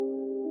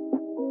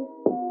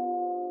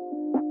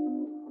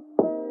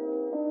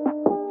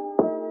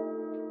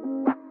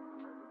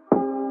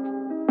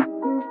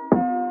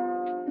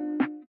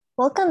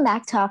Welcome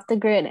back to Off the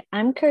Grid.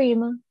 I'm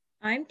Karima.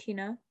 I'm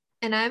Tina.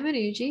 And I'm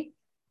Anuji.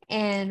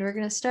 And we're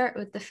going to start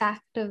with the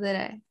fact of the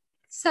day.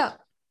 So,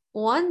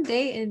 one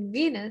day in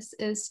Venus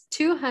is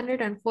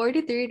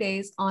 243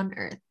 days on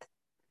Earth.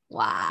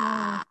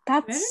 Wow.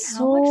 That's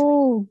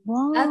so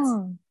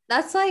long.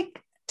 That's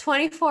like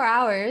 24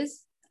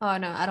 hours. Oh,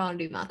 no, I don't want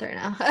to do math right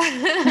now.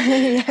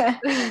 Yeah.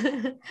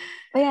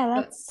 But yeah,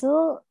 that's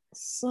so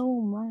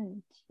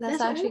much.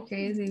 That's actually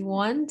crazy.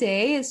 One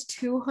day is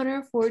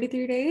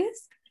 243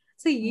 days.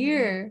 It's a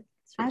year.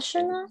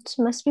 Astronauts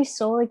must be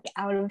so like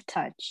out of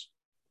touch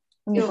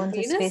when they go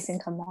into space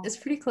and come back. It's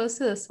pretty close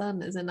to the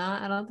sun, is it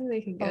not? I don't think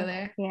they can go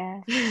there.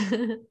 Yeah.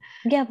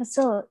 Yeah, but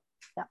still,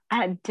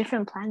 at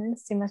different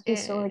planets, they must be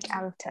so like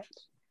out of touch.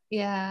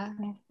 Yeah.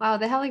 Wow,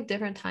 they have like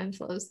different time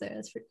flows there.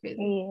 That's pretty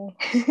crazy.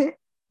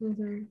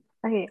 Yeah.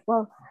 Okay,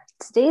 well,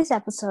 today's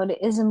episode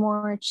is a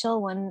more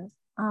chill one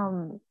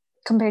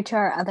compared to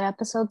our other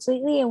episodes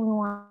lately, and we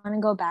want to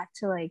go back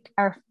to like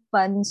our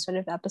fun sort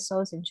of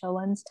episodes and chill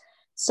ones.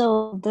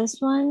 So this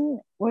one,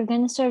 we're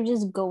gonna sort of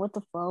just go with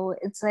the flow.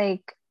 It's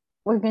like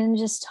we're gonna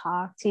just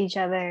talk to each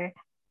other,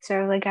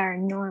 sort of like our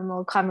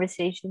normal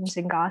conversations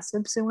and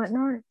gossips and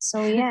whatnot.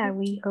 So yeah,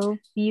 we hope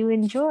you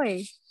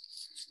enjoy.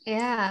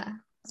 Yeah.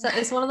 So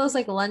it's one of those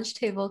like lunch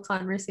table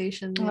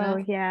conversations. You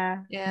know?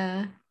 Yeah.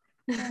 Yeah.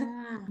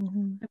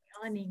 I'm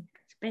yawning.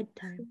 It's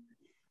bedtime.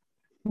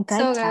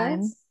 Bedtime. So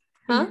guys,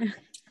 huh?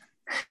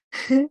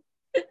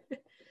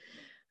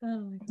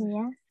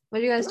 Yeah. What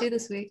did you guys do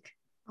this week?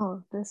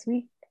 Oh, this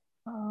week?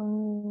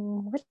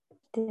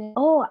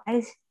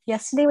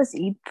 Yesterday was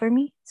Eid for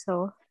me,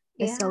 so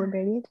I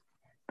celebrated.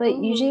 But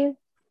usually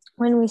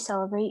when we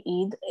celebrate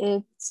Eid,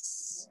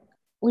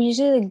 we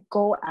usually like,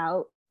 go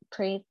out,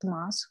 pray at the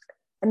mosque,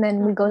 and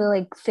then we go to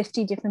like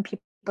 50 different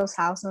people's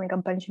house, and like a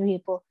bunch of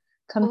people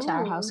come to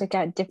our house like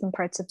at different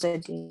parts of the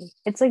day.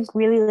 It's like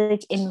really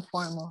like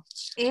informal.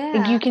 Yeah.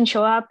 Like you can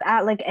show up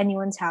at like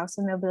anyone's house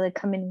and they'll be like,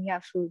 come in, we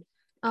have food.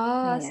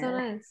 Oh, that's so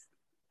nice.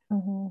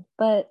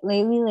 But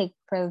lately, like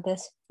for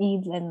this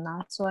Eid and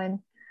last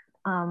one,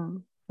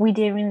 we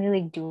didn't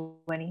really like do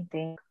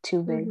anything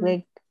too big.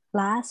 Like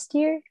last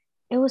year,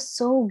 it was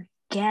so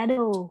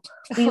ghetto.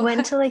 We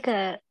went to like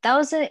it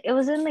was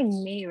in like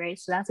May, right?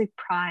 So that's like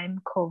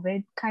prime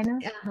COVID kind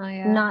of.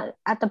 Yeah. Not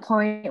at the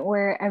point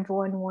where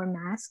everyone wore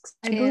masks,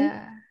 I believe.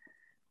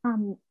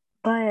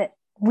 But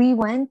we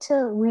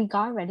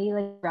got ready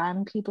like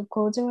random people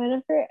clothes or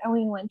whatever, and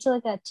we went to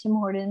like a Tim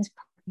Hortons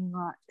parking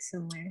lot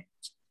somewhere.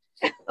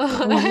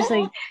 Just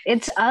like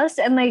it's us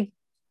and like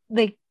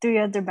 3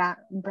 other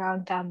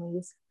brown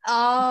families.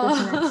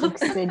 This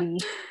Mexico City.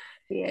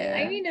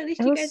 Yeah. I mean, at least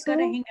you guys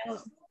gotta hang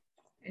out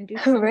and do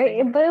something.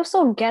 Right? But it was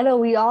so ghetto.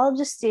 We all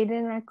just stayed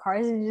in our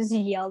cars and just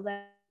yelled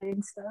at it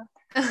and stuff.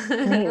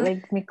 And ate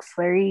like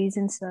McFlurries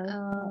and stuff.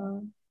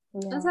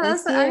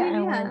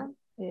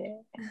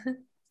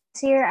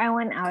 This year I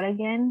went out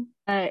again.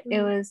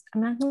 It was,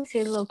 I'm not gonna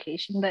say the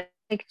location, but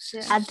like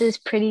at this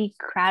pretty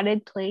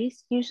crowded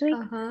place usually,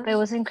 but it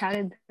wasn't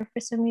crowded there for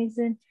some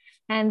reason,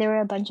 and there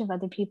were a bunch of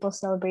other people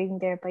celebrating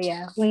there, but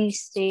yeah, we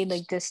stayed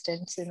like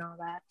distance and all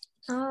that.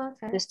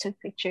 Just took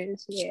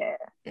pictures.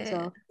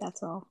 So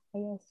that's all, I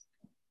guess.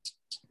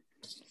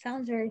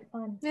 Sounds very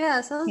fun.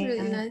 Sounds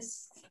really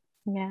nice.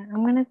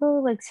 I'm gonna go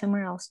like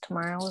somewhere else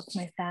tomorrow with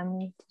my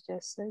family to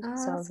just like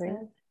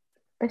celebrate.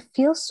 It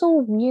feels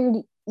so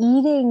weird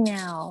eating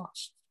now.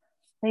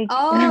 Like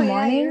in the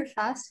morning, you're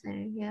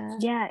fasting.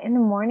 Yeah, in the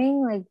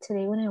morning, like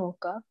today when I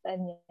woke up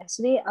and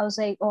yesterday, I was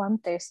like, oh, I'm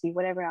thirsty,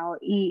 whatever, I'll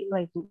eat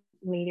like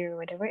later or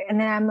whatever. And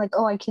then I'm like,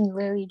 oh, I can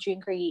literally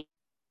drink or eat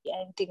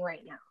anything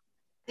right now.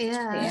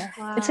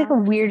 Wow. It's like a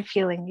weird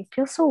feeling. It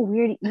feels so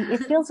weird.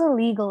 It feels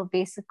illegal,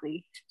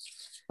 basically.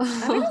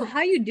 I don't know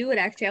how you do it,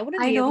 actually. I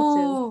wouldn't be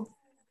able to.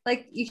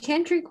 Like, you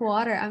can't drink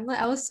water.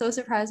 I was so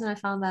surprised when I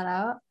found that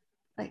out.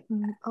 Like,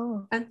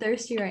 I'm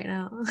thirsty right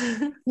now.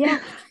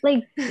 Yeah,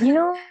 like, you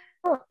know,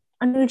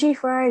 Anuji,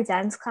 for our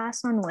dance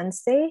class on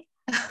Wednesday,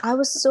 I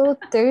was so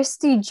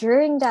thirsty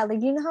during that.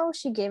 Like, you know how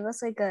she gave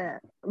us like a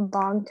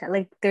long time,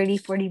 like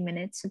 30-40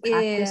 minutes to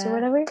practice or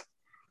whatever?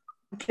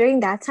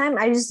 During that time,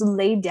 I just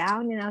laid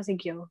down and I was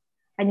like, yo,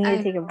 I need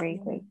to take a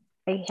break. Like,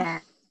 I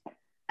can't.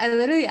 I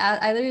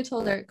literally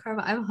told her,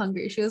 Karma, I'm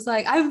hungry. She was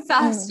like, I'm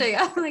fasting.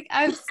 I'm like,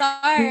 I'm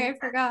sorry, I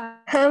forgot.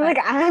 I'm like,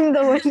 I'm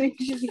the one.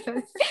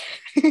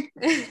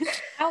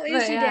 How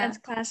is your dance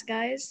class,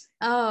 guys?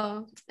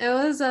 Oh, it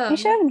was. You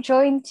should have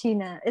joined,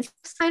 Tina.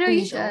 I know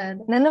you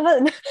should.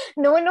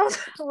 No one knows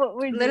what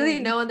we're literally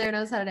doing. No one there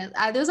knows how to dance.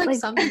 There's like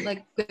some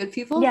like good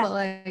people, but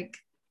like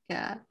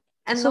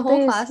and so the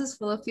whole class is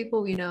full of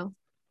people we know.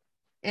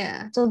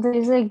 Yeah. So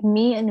there's like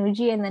me,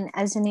 Anuji, and then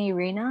Ezine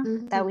Reina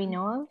that we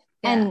know of.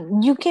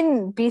 And you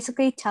can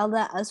basically tell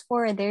that us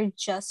four are there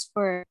just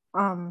for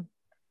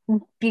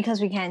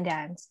because we can't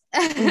dance.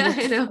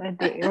 I know,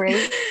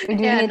 right?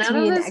 None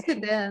of us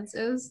could dance.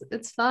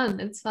 It's fun.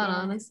 It's fun,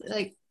 honestly.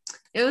 Like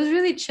it was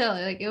really chill.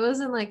 Like it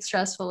wasn't like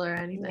stressful or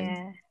anything.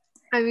 Yeah.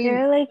 I mean,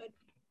 there are like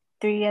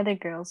 3 other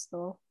girls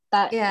though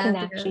that can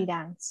actually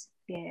dance.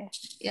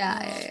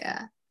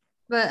 Yeah.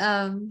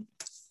 But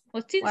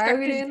Let's see. why are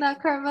we doing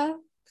that, Karma?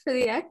 For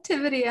the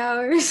activity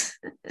hours.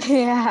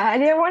 Yeah, I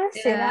didn't want to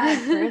say that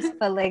at first,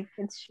 but like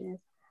it's true.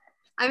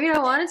 I mean, I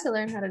wanted to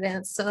learn how to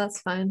dance, so that's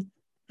fine.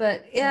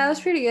 But yeah, it was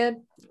pretty good.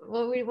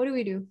 What do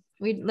we do?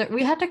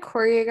 We had to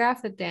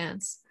choreograph a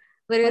dance.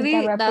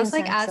 Literally, that that was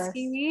like represents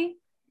asking us. me.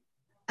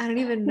 I don't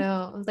even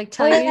know. It was like Oh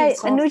telling me yeah, to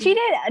solve something.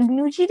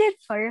 Anuji did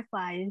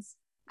fireflies.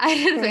 I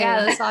didn't.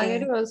 Yeah, the song I Yeah.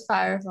 did was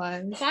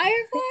Fireflies.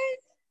 Fireflies?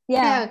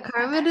 Yeah, Yeah.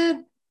 Karma did.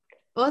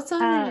 What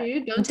song did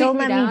you do? Don't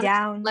let me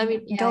down. Let me.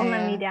 Yeah, Don't yeah,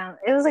 let me yeah. down.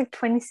 It was like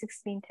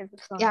 2016 type of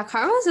song. Yeah,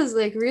 Karma's is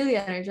like really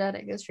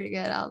energetic. It's pretty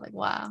good. I was like,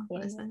 wow. Yeah.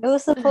 That's nice. It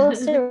was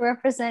supposed to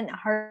represent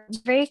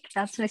heartbreak.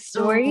 That's my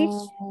story.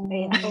 Oh.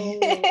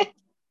 Yeah.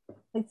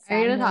 Like Are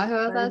you gonna sadness, talk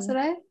about that burden.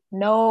 today?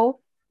 No.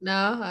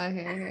 No?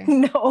 Okay.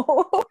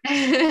 No.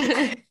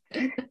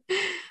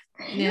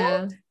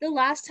 Yeah. The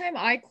last time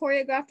I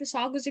choreographed a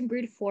song was in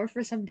grade 4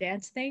 for some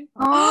dance thing.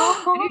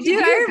 Oh, Did Dude,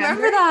 you I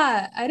remember remember?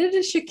 that. I did a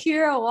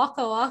Shakira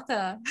Waka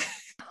Waka.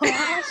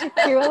 wow,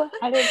 Shakira,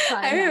 I didn't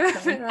try I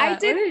remember that. I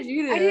did- What did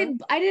you do?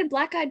 I did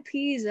Black Eyed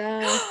Peas.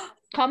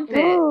 Pump It.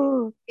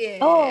 Ooh. Yeah.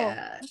 Oh.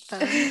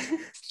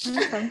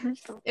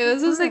 It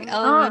was just like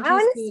elementary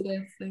school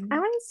dancing. I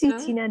want to see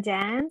No? Tina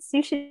dance.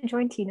 You should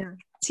join Tina.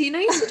 Tina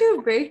used to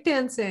do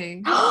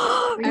breakdancing.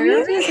 I remember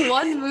Really? this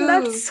one move.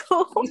 That's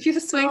so She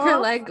would swing her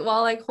leg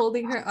while like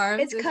holding her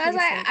arms. It's because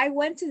I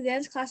went to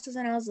dance classes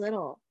when I was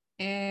little.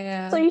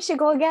 Yeah. So you should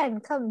go again.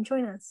 Come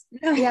join us.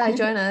 No. Yeah,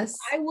 join us.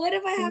 I would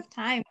if I have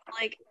time.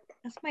 Like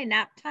that's my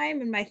nap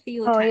time and my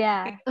Theo Oh time.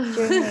 yeah,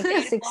 during like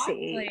 8 6 o'clock, to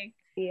 8. like,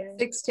 Yeah.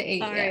 6 to 8.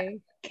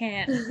 sorry,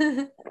 can't.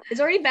 Yeah. It's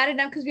already bad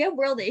enough because we have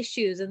world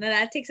issues, and then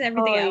that takes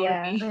everything out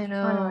yeah. of me. I On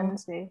know.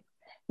 Wednesday.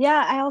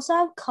 Yeah, I also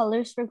have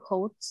colors for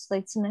coats.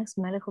 Like it's the next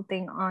medical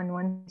thing on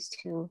Wednesday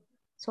too.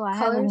 So I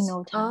have like Colors?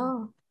 no time.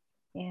 Oh,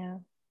 Yeah.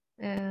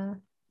 yeah.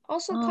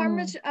 Also,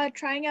 Karma's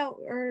trying out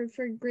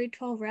for grade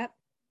 12 rep.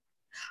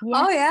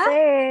 Yes, yeah?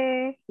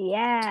 sir.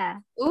 Yeah.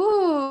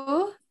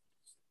 Ooh.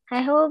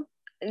 I hope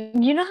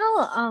you know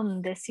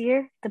how this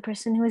year the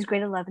person who was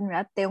grade 11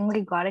 rep they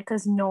only got it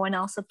because no one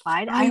else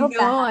applied. I hope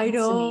that happens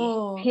to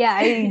me. Yeah,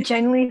 I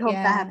genuinely hope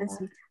that happens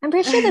to me. I'm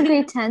pretty sure the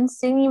grade 10s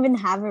didn't even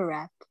have a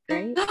rep,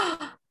 right?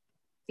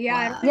 Yeah,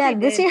 I don't think Yeah, they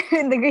this did.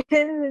 year the grade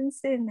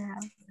 10s didn't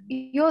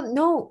have.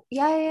 No.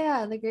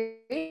 Yeah. The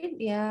grade.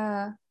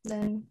 Yeah.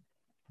 Then.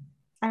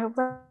 I hope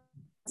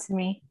that's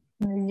me.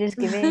 You just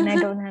give it and I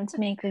don't have to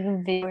make like a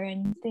video or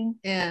anything.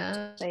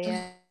 Yeah. But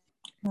yeah.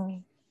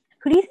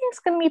 Who do you think is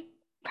gonna be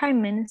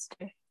prime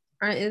minister?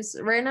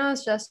 Right now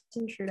it's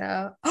Justin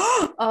Trudeau.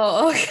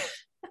 Oh, okay.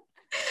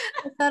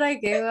 I thought I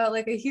gave out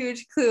like a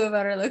huge clue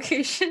about our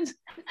location.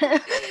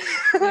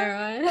 Never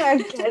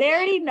mind. They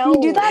already know.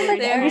 You do that like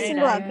They every already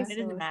single know, episode.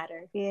 It doesn't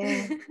matter.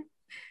 Yeah.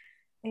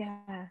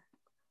 Yeah.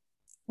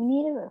 We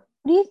need a.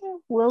 Who do you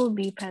think will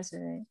be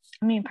president?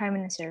 I mean, prime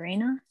minister,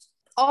 Reina.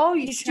 Oh,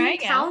 He's student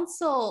trying out.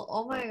 council.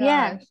 Oh my gosh.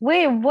 Yeah.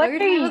 Wait, what Are are we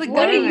talking you? about the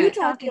What are you government?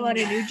 talking about,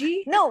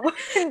 Anuji? No,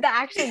 the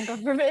actual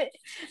government.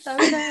 That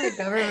was the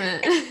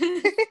government.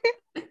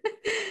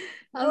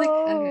 I was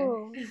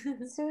Oh, like,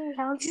 okay. student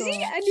council.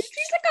 See,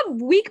 Anuji's like a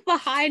week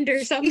behind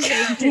or something.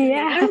 To me. I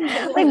Yeah, don't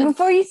know. like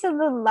before you said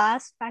the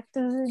last fact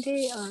of the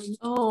day.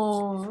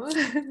 Oh.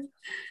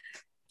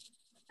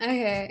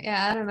 Okay,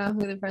 yeah, I don't know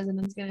who the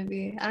president's gonna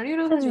be. I don't even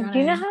know who's Because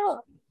running. you know how,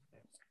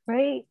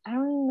 right? I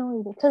don't even know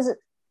either. Because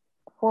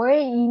for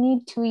it, you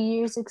need 2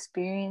 years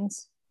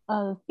experience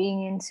of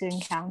being in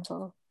student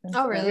council. and Oh,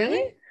 stuff.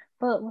 really?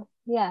 But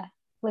yeah,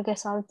 like I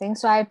saw the thing,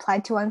 so I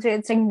applied to one, so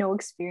it's like no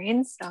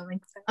experience. So I'm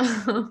like,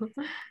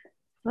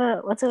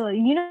 but what's it?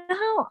 You know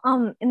how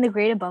in the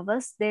grade above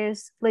us,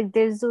 there's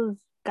those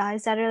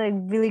guys that are like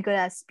really good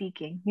at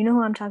speaking. You know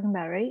who I'm talking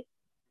about, right?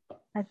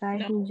 That guy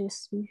who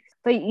just speaks.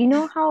 But you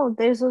know how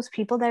there's those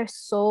people that are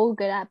so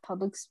good at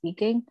public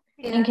speaking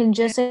and can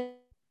just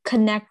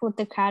connect with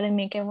the crowd and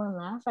make everyone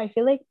laugh. I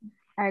feel like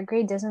our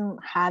grade doesn't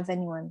have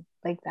anyone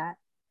like that.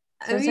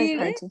 So it's like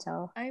hard to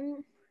tell.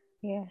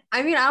 Yeah.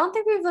 I mean, I don't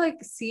think we've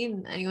like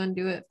seen anyone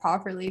do it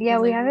properly. Yeah,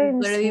 we like, haven't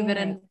we've literally seen been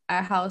it. in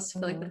our house for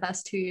like the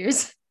past 2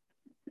 years.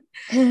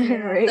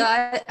 Right. So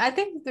I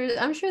think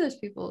I'm sure there's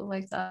people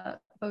like that,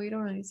 but we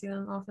don't really see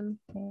them often.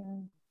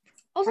 Yeah.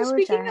 Also, I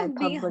wish I speaking had of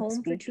being public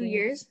home for 2 speaking.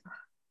 years,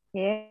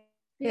 Yeah.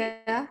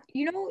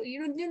 you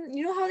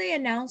know how they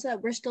announced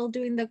that we're still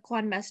doing the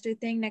quadmester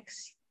thing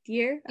next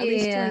year, at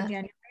least till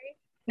January.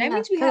 That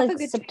means we for have like a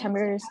good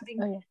September. chance of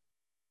having,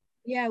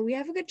 we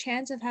have a good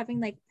chance of having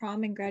like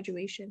prom and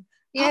graduation.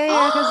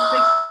 Yeah,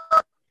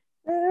 because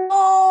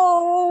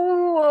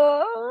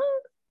No.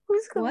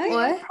 Who's gonna be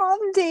What? on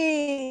prom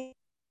day?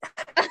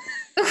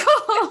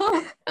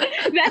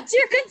 That's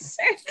your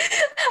concern.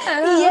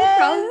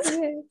 Yes.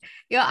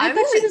 Yeah, I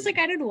thought she was like,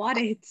 I didn't want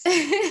it.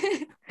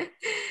 I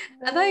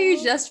thought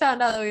you just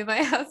found out that we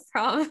might have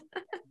prom.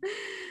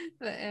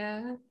 But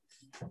yeah.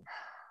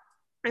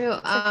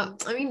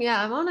 I mean,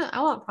 yeah, I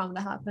want prom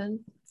to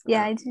happen.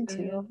 Yeah, I do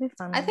too. It'll be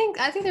fun. I think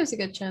there's a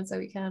good chance that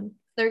we can.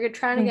 They're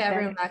trying to get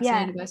everyone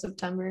vaccinated by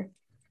September.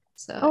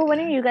 So when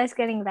are you guys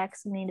getting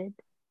vaccinated?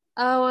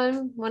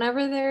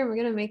 Whenever we're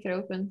gonna make it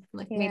open,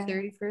 like May Yeah.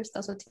 31st.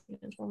 That's what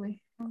Tina told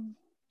me.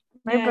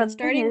 My Yeah, brother it's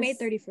starting May is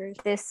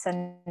 31st. this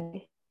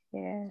Sunday.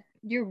 Yeah.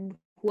 You're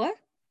what?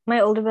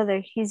 My older brother,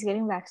 he's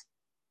getting vaccinated.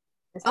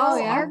 Oh,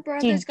 yeah? Our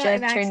brothers got just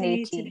turned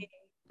vaccinated 18. today.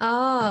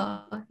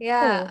 Oh,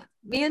 yeah. Oh.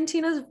 Me and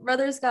Tina's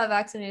brothers got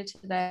vaccinated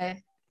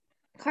today.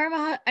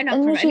 Karma, I know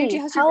And Karma. Nikki, Energy,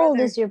 how's your how old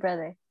brother? is your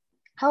brother?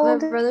 How My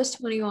old is brother's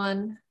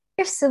 21.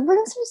 your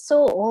siblings? Are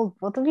so old.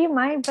 Both of you.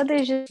 My brother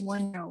is just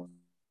 1 year old.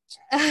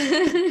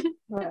 I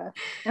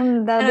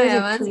And the know, other's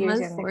yeah, like 2 years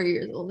mine's younger. 4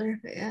 years older,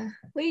 but yeah.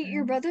 Wait,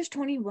 your brother's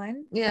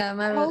 21? Yeah,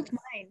 How old's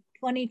mine?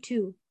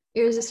 22.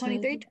 yours is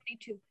 23,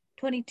 22.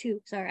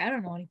 22. Sorry, I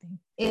don't know anything.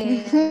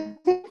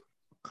 Yeah.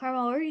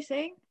 Karma, what were you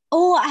saying?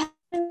 Oh, I have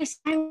an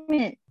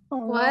assignment. Oh,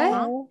 What?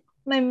 no.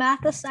 My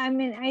math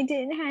assignment. I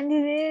didn't hand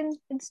it in.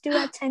 It's due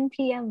at 10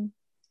 p.m.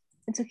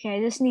 It's okay. I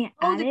just need to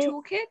Oh, add the it.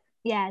 toolkit?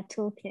 Yeah,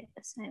 toolkit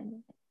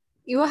assignment.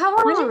 You have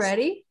one When is-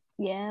 already?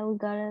 Yeah, we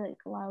got it like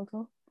a while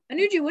ago.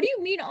 Anuji, what do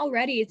you mean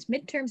already? It's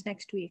midterms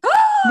next week.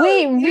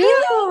 Wait, really?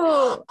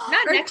 Ew.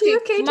 Not Our next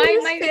week. TUK My-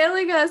 is my-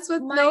 failing us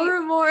with no my-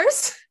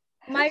 remorse.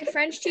 My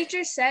French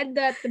teacher said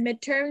that the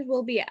midterms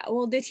will be,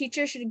 well, the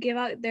teacher should give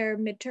out their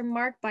midterm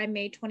mark by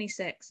May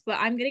 26th, but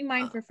I'm getting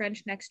mine for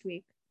French next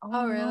week.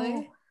 Oh, really?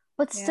 no.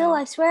 But still,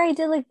 Yeah. I swear I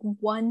did like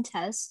one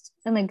test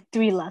and like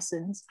 3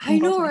 lessons. in I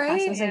both know, my right?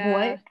 classes. Like, Yeah.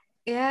 what?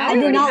 Yeah. I I was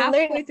did already not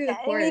halfway learn through the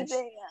course.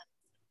 anything.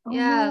 Oh,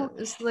 Yeah, no.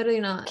 it's literally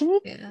not. Can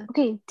you- Yeah.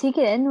 Okay, take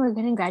it in. We're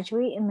gonna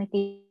graduate in like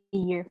a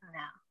year from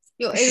now.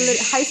 Yo,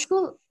 high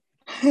school.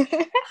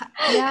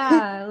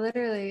 Yeah,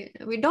 literally.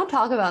 We don't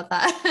talk about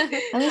that.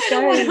 I'm I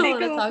sorry. don't Think want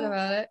to about talk that.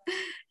 about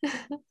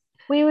it.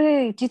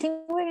 Wait. Do you think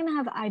we're gonna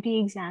have IB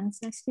exams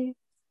next year?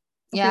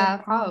 Yeah,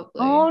 Okay. probably.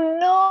 Oh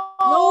no!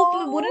 No,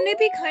 but wouldn't it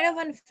be kind of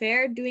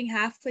unfair doing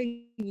half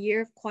a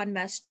year of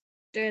quadmester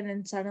and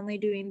then suddenly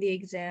doing the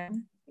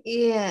exam?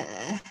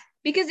 Yeah.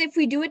 Because if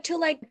we do it till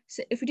like,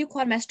 if we do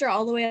quadmester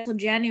all the way until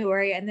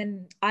January and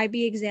then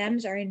IB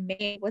exams are in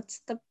May, what's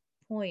the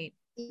point?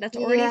 That's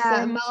already 4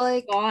 Yeah, months but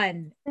like,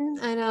 gone.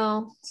 I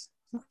know.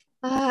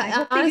 I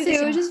hope they do Honestly,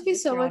 this it would in just be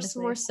so semester, much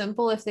honestly. more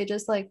simple if they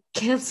just like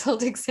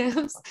canceled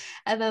exams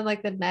and then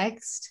like the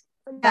next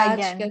batch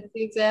Again, gets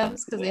the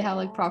exams because they have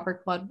like Yeah.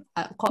 proper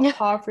Yeah.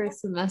 proper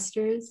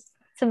semesters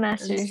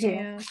semesters. Yeah.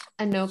 Yeah.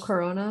 and no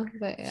corona.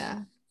 But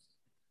yeah.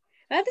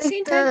 But at the Like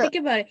same time, the think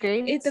about it.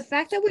 grades. The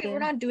fact that we're Yeah.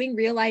 not doing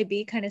real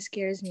IB kind of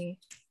scares me.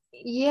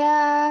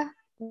 Yeah.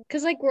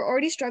 Because like we're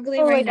already struggling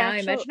Oh, right like now.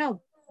 actual- Imagine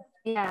how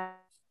Yeah.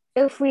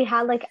 If we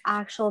had like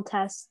actual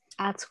tests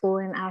at school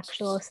and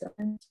actual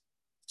assignments.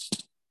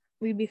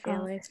 we'd be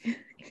failing.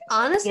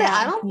 Honestly,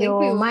 I don't think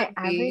we my would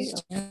be.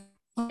 average.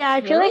 Yeah,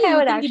 I feel Really? like I You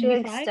would think you'd actually be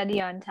like fine?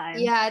 study on time.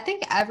 Yeah, I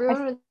think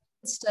everyone would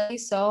study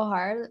so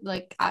hard,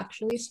 like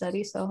actually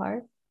study so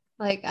hard.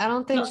 Like I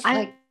don't think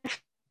like it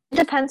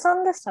depends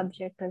on the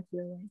subject, I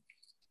feel like.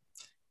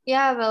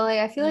 yeah, but like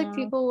I feel like No.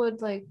 people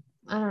would like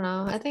I don't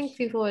know. I think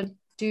people would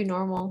do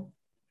normal.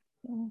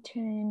 I'm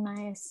turning in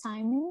my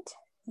assignment.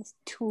 This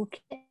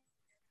toolkit.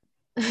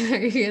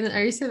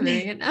 Are you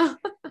submitting it now?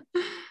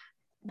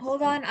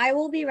 Hold on, I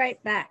will be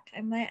right back.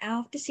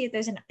 I'll have to see if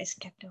there's an ice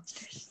cap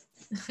downstairs.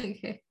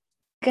 Okay.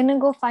 Gonna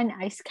go find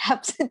ice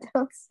caps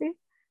downstairs.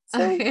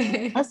 So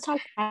Okay. let's talk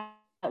about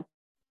her,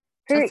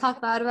 Let's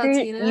talk bad about her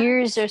Tina.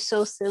 ears are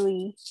so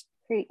silly.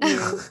 Her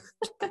ears.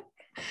 Wait,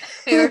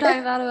 we're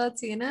talking about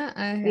Tina?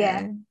 Okay.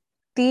 Yeah.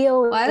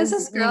 Theo. Why does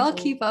is this girl evil.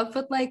 keep up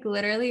with like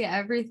literally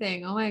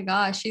everything? Oh my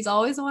gosh, she's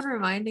always the one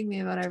reminding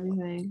me about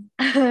everything.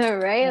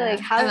 right? Yeah. Like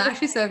how I'm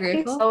actually so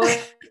grateful.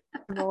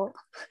 So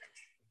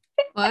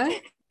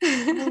What?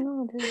 I don't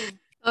know, dude.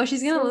 Oh,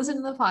 she's gonna So- listen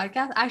to the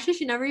podcast. Actually,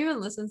 she never even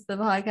listens to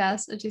the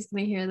podcast, and she's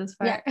gonna hear this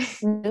Yeah.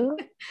 part.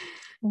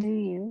 Do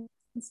you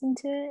listen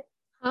to it?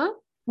 Huh?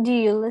 Do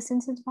you listen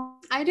to the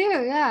podcast? I do,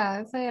 yeah.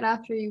 I play it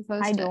after you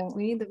post I it. don't.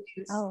 We need the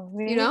views. Oh,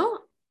 really? You know?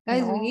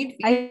 Guys, we No. need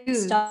I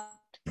views. stopped.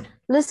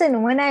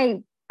 Listen, when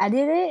I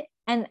edit it,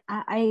 and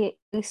I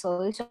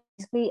slowly, so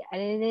basically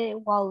edited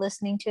it while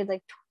listening to it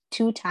like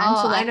 2 times.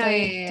 Oh, so I that's know,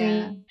 like yeah. 3.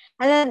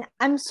 And then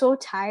I'm so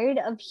tired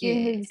of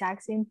hearing the Yeah.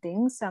 exact same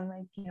thing. So I'm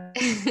like,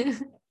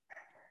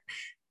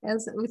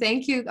 Yes, we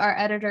thank you, our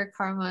editor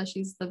Karma.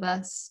 She's the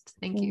best.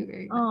 Thank you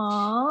very much.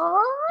 Aw,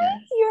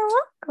 Yes. you're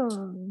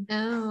welcome.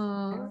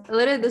 No,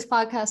 literally, this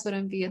podcast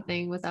wouldn't be a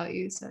thing without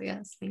you. So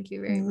yes, thank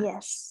you very much.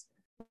 Yes.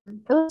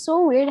 It was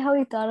so weird how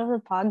we thought of the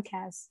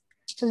podcast.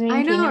 'Cause me and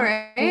I know, Tina-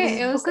 right?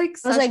 It was like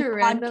such like a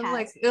random, podcast,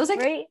 like it was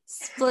like right?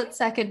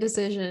 split-second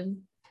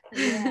decision.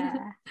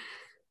 Yeah.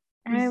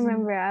 I Mhm.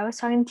 remember I was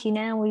talking to Tina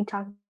and we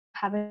talked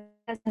having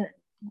and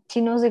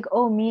Tina was like,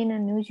 oh, me and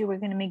Anuji were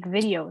gonna make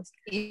videos.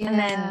 Yeah.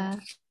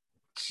 then-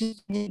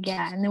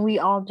 And then we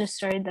all just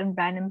started a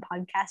random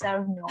podcast out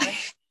of nowhere,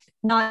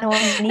 not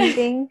knowing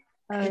anything.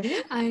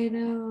 I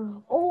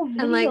know. Oh,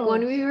 And like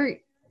when videos. we were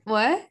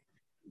what?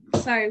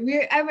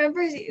 Sorry, I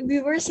remember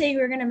we were saying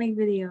we were gonna make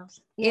videos.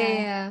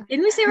 Yeah.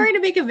 Didn't we say we were gonna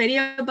make a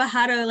video about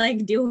how to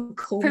like deal with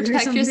COVID or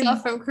Protect something?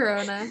 yourself from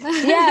corona.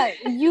 Yeah,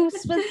 you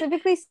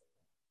specifically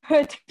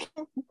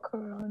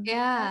Corona.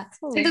 Yeah, That's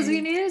so because we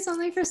weird. needed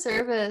something for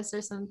service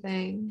or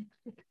something.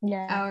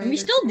 Yeah. Hours And we or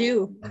still something.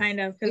 do, kind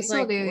of, We because still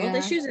like do, world yeah.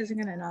 issues isn't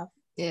good enough.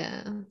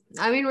 Yeah.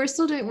 I mean, we're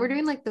Yeah.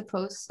 doing like the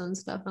posts and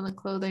stuff on the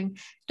clothing.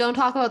 Don't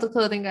talk about the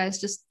clothing, guys.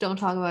 Just don't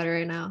talk about it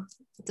right now.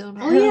 Don't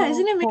talk Oh yeah,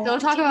 isn't it? No. Don't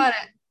talk about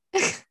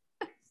it.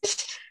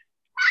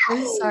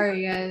 I'm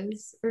sorry,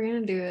 guys. We're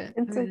gonna do it.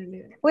 It's We're like- gonna do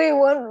it. Wait,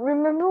 what?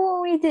 Remember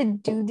when we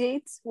did due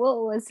dates? What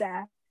was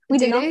that? We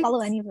did Due not follow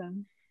dates? any of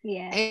them.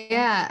 Yeah.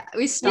 Yeah,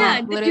 we Yeah,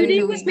 stopped the literally due date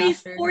the was week May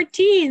after.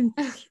 14th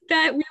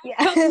that we Yeah,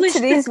 published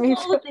today's the May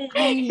clothing.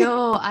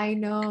 I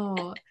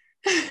know.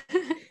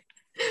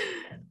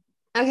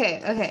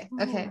 Okay.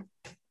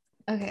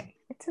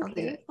 It's I'll do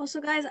okay. it. Also,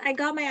 guys, I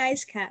got my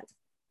ice cap.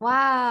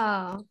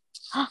 Wow.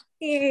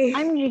 Yay.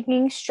 I'm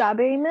drinking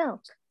strawberry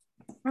milk.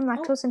 I'm Oh.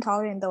 lactose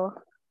intolerant though.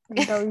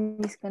 My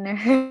belly's gonna I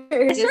hurt.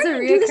 It's a started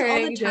to do this all the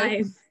reoccurring joke.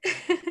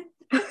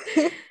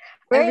 time.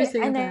 Every Right?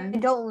 single And time. I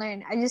don't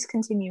learn. I just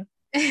continue.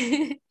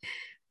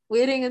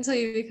 Waiting until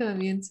you become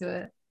immune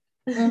to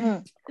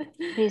it.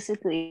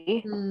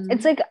 Basically. Hmm.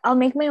 It's like I'll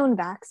make my own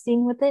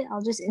vaccine with it.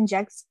 I'll just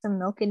inject some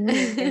milk in me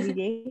like, every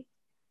day.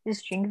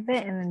 Just drink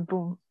it and then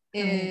boom.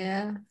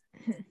 Yeah.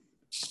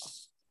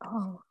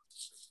 Oh.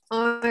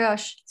 Oh my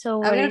gosh. So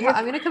what are your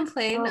I'm gonna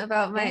complain Oh,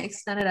 about my yeah.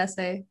 extended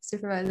essay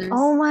supervisors.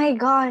 Oh my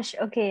gosh.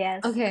 Okay,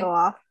 yes. Okay. Go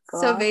off.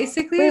 So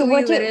basically, Wait, we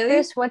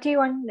literally. what do you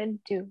want to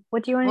do?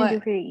 What do you want to do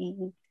What? for your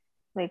EE?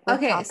 Like what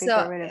Okay, topic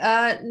so or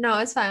whatever? no,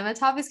 it's fine. My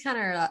topic's kind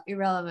of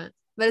irrelevant,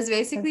 but it's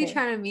basically Okay.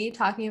 trying to me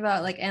talking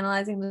about like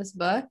analyzing this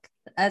book.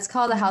 It's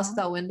called The House Uh-huh.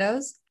 Without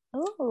Windows.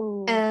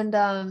 Oh.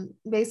 And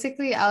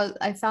basically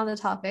I found the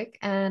topic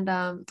and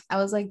I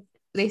was like,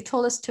 they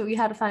told us we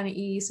had to find an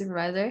EE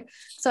supervisor.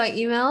 So I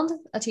emailed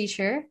a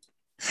teacher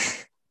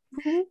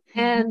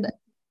and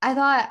I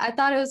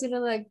thought it was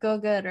gonna like go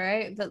good,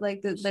 right? But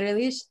like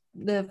literally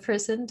the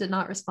person did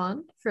not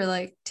respond for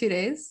like 2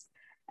 days,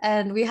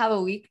 and we have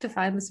a week to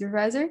find the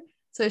supervisor.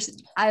 So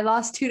I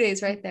lost 2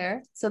 days right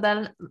there. So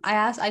then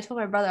I told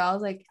my brother, I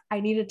was like, I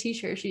need a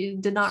teacher. She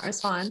did not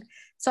respond.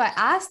 So I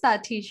asked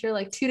that teacher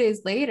like 2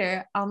 days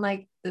later on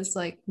like this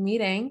like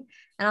meeting,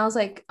 and I was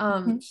like,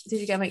 did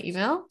you get my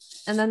email?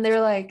 And then they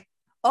were like,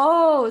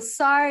 oh,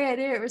 sorry, I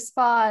didn't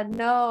respond.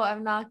 No,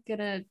 I'm not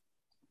gonna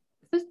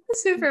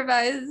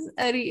supervise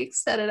any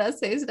extended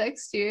essays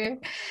next year.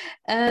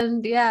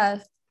 And yeah,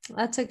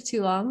 that took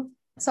too long.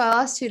 So I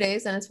lost 2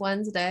 days and it's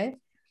Wednesday.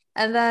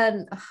 And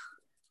then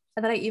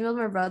I emailed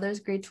my brother's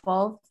grade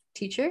 12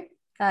 teacher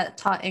that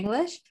taught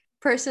English.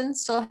 Person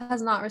still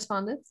has not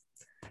responded.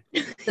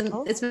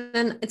 Oh.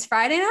 It's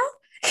Friday now.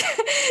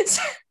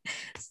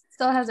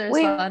 Still hasn't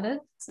Wait, responded.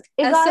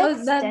 It And got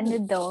so then-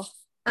 extended though.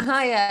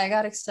 Yeah, I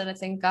got extended,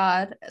 thank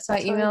God. So I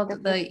So, like, emailed the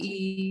the 15th,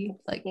 E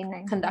like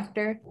 19th.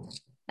 conductor.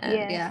 And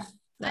yeah.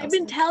 that I've was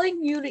been it.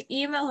 telling you to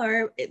email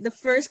her the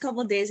first couple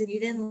of days and you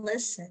didn't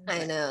listen.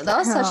 I know. That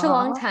was such a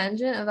long Aw.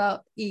 tangent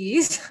about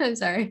E's. I'm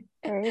sorry.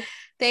 Right?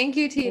 Thank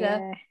you, Tita.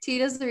 Yeah.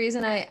 Tita's the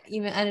reason I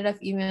even ended up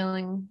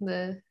emailing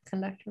the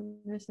conductor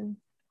person.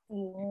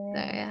 So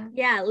Yeah. yeah.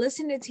 Yeah,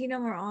 listen to Tina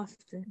more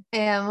often.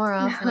 Yeah, more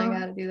often I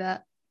gotta do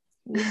that.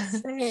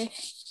 Yes, sir.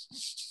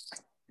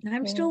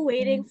 I'm still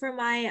waiting for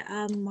my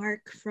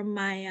mark from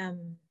my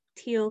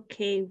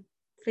TOK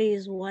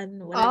phase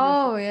 1 whatever.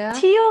 Oh yeah.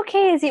 TOK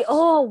is it?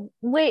 Oh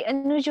wait,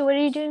 Anuja, what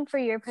are you doing for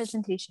your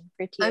presentation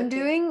for TOK? I'm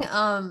doing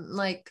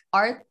like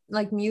art,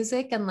 like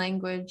music and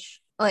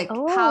language. Like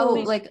Oh.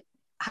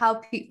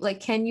 how like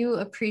can you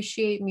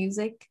appreciate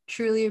music,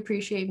 truly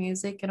appreciate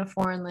music in a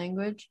foreign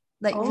language?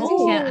 Like because you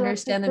Oh, can't that's a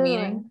understand the good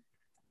meaning. one.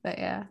 But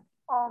yeah.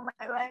 Oh my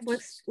god.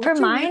 What's For your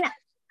mine, real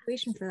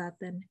situation for that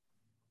then?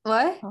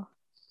 What?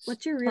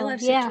 What's your real Oh,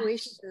 life yeah.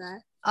 situation for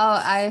that?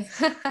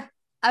 Oh,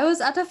 I was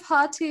at a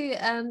party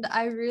and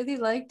I really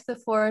liked the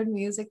foreign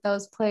music that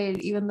was played,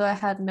 even though I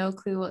had no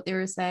clue what they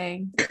were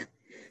saying.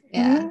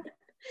 Yeah.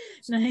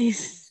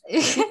 Nice.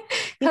 you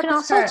can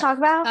also talk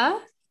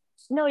about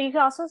you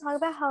can also talk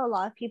about how a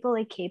lot of people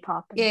like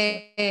K-pop and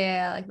stuff.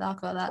 Yeah, like talk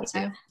about that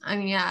Yeah. too. I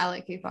mean, yeah, I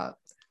like K-pop.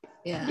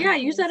 Yeah. Yeah,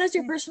 use that as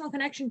your personal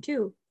connection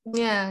too.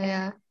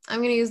 Yeah.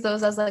 I'm gonna use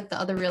those as like the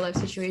other real life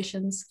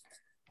situations.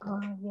 Oh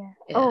yeah.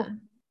 Yeah.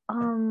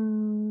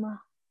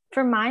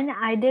 For mine,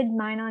 I did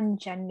mine on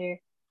gender.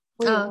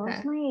 Wait, Oh, what was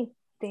okay. my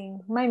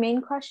thing? My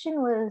main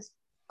question was,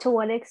 to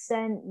what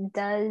extent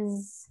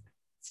does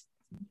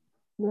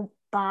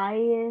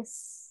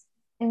bias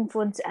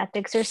influence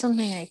ethics or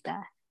something like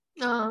that?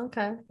 Oh,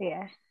 okay.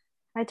 Yeah.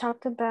 I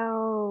talked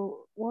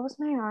about, what was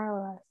my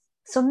RLS?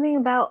 Something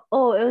about,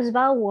 it was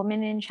about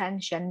women and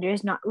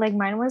transgenders. Not like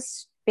mine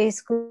was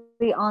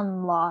basically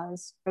on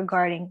laws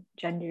regarding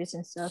genders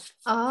and stuff.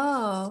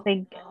 Oh.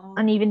 Like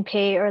uneven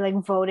pay or like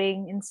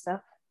voting and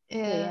stuff.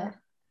 Yeah.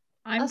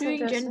 I'm That's doing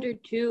interesting. gender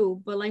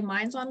too, but like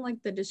mine's on like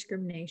the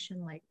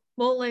discrimination,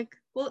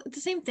 it's the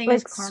same thing Like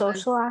as karma.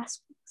 social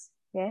aspects.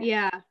 Yeah.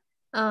 Yeah.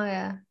 Oh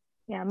yeah.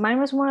 Yeah. Mine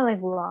was more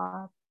like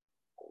law.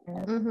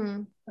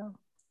 Mm-hmm.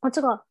 What's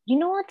it called? You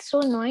know what's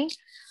so annoying?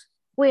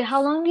 Wait,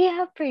 how long do you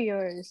have for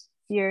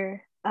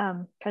your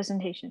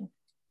presentation?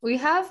 We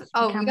have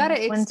we got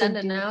it When's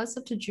extended due? now. It's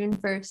up to June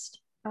 1st.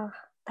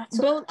 That's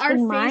Both our like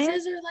mine-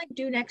 phases are like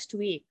due next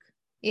week.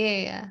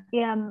 Yeah.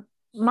 Yeah,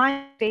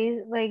 my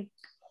phase, like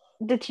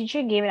the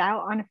teacher gave it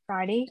out on a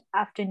Friday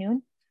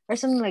afternoon or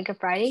something, like a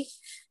Friday,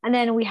 and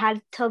then we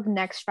had till the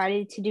next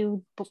Friday to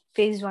do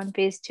phase 1,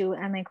 phase 2,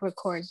 and like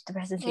record the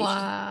presentation.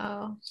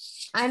 Wow.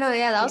 I know,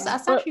 yeah, that's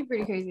But- actually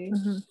pretty crazy.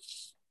 Mhm.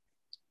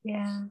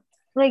 Yeah.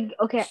 Like,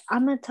 okay,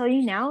 I'm gonna tell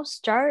you now,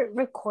 start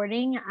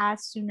recording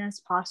as soon as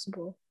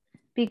possible.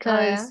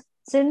 Because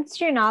since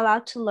you're not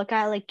allowed to look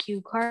at like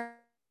cue cards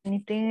or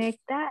anything like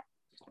that,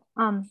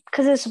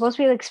 because it's supposed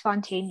to be like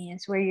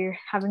spontaneous where you're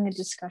having a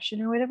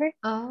discussion or whatever.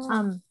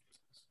 Oh.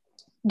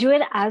 Do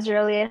it as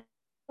early as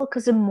possible,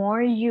 because the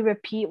more you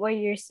repeat what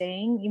you're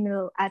saying, even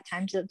though at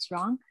times it's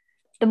wrong,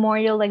 the more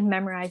you'll like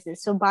memorize it.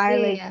 So by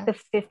Yeah. the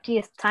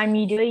 50th time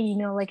you do it, you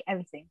know like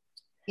everything.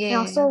 Yeah. And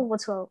also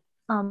what's well,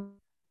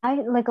 I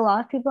like a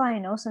lot of people I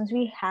know, since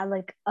we had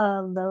like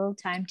a little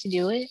time to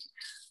do it,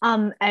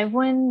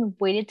 everyone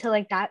waited till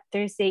like that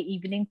Thursday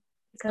evening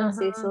because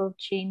they still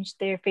changed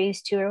their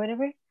phase 2 or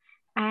whatever,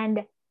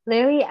 and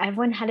literally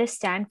everyone had to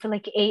stand for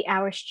like 8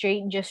 hours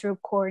straight just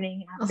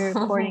recording after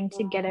recording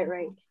to get it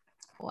right.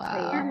 Wow.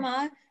 Yeah.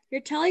 Irma,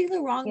 you're telling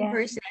the wrong Yeah.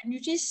 person, and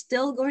you're just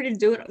still going to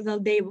do it the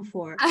day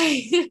before.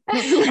 I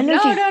No,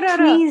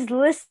 please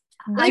listen.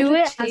 I Do could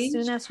it as change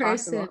soon as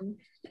possible.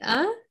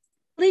 Huh?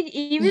 Like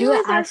even Do it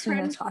with our as soon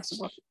friend, as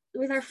possible.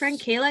 with our friend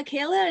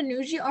Kayla and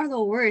Nuji are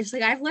the worst.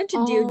 Like I've learned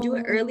to do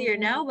it earlier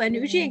now, but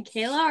Nuji and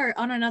Kayla are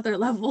on another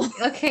level.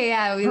 Okay,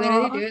 yeah, we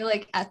literally do it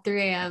like at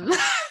 3 a.m.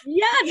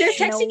 Yeah, they're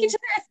texting No. each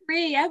other at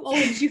 3 a.m. Oh,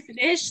 did you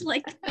finish?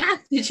 Like,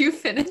 Did you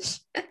finish?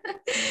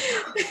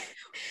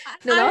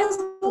 No, that I'm was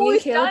me and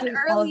always Kayla done doing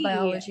all of early.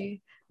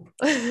 biology.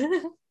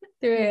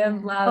 3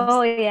 a.m. labs.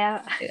 Oh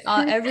yeah.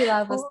 Every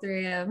lab was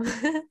 3 a.m.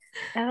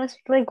 That was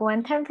like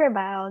one time for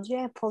biology,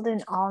 I pulled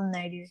an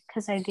all-nighter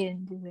because I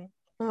didn't do it.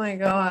 Oh my I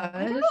gosh.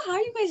 don't know how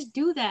you guys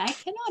do that. I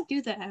cannot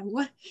do that.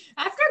 What?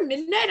 After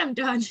midnight, I'm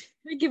done.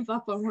 I give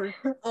up on work.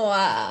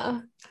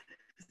 Wow.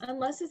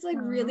 Unless it's like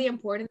really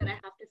important that I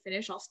have to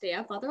finish, I'll stay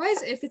up.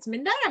 Otherwise, if it's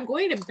midnight, I'm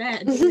going to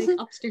bed, like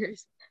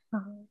upstairs.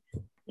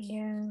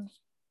 Yeah.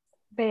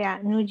 But yeah,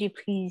 Nuji,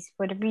 please,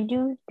 whatever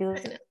you do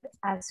it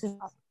as soon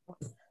as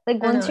possible.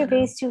 Like once your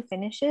phase 2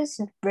 finishes,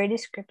 write a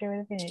script or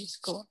whatever and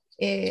just go.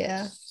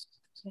 Yeah.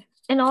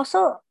 And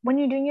also, when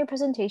you're doing your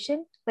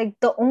presentation, like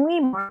the only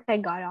mark I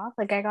got off,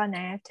 like I got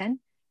 9 out of 10,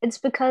 it's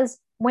because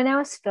when I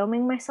was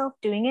filming myself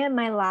doing it,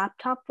 my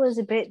laptop was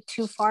a bit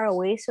too far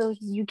away, so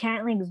you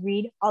can't like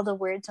read all the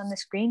words on the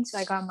screen, so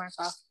I got marked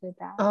off for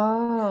that.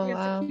 Oh, You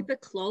have wow. to keep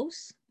it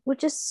close.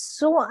 Which is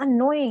so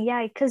annoying,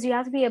 yeah, because you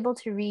have to be able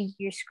to read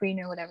your screen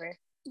or whatever.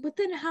 But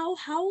then how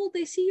will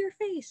they see your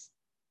face?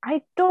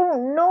 I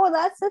don't know,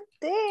 that's the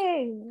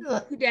thing.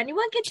 Did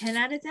anyone get 10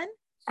 out of 10?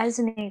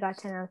 Asune got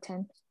 10 out of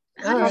 10.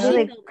 How did Probably she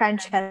like know that?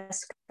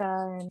 Francesca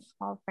and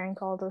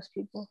Frank, all those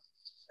people.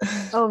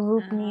 Oh,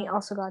 Rupni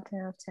also got 10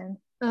 out of 10.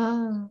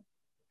 Oh.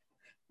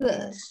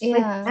 Nice. Yeah.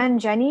 Like, and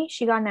Jenny,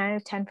 she got 9 out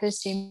of 10 for the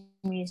same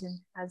reason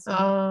as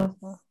Oh.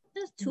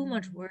 That's too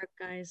much work,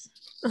 guys.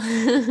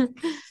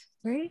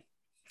 right?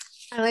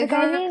 I Like how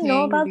I we're didn't paying know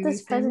to about do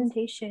this things.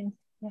 presentation.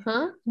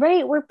 Huh?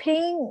 Right, we're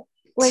paying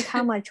like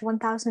how much?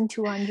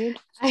 1,200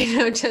 I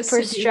know, just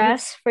for to do-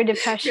 stress, for for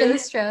depression, the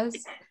stress.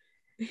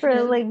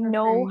 for like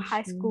no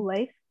high Preparation. school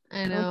life,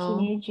 I no know.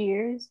 teenage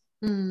years.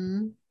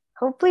 Mm.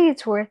 Hopefully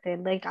it's worth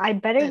it. Like I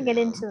better I get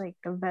know. into like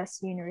the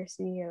best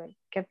university or like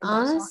get the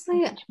best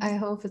Honestly, offer. I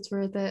hope it's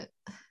worth it.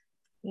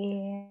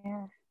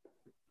 Yeah,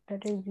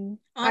 better be.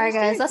 All right, Honestly,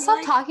 guys, I let's feel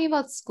stop talking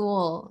about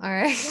school. All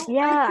right, No,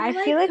 Yeah, I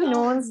feel like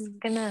no one's um,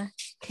 gonna.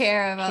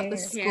 care about the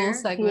Care. school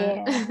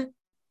segment.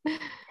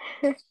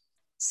 Yeah.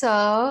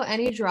 So,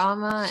 any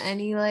drama,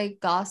 any like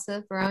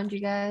gossip around you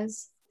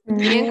guys?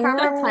 Me and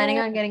Carmen are planning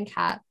on getting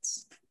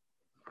cats.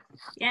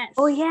 Yes.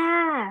 Oh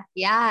yeah.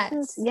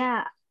 Yes.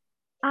 Yeah.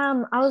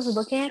 I was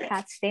looking at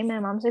cats today. My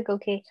mom's like,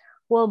 okay,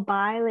 we'll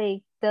buy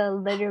like the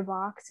litter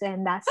box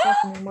and that stuff,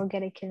 and then we'll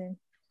get a kitten.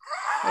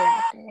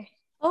 Right after.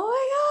 Oh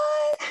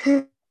my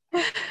god.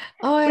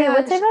 Oh my Wait,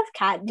 what gosh. type of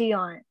cat do you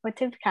want? What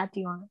type of cat do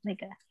you want?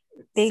 Like a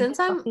big Since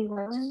I'm fluffy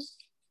one?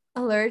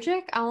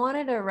 allergic, I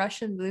wanted a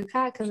Russian blue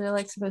cat because they're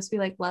like supposed to be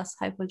like less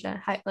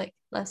like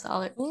less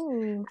allergic.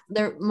 Ooh.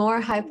 They're more Oh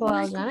my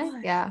hypoallergenic.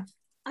 God. Yeah,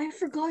 I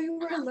forgot you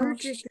were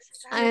allergic.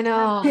 This I entire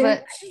know, time. but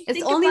I didn't it's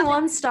think only about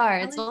one it. star.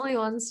 It's only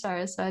one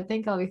star, so I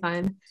think I'll be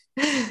fine.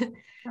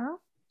 Huh?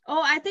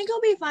 Oh, I think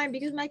I'll be fine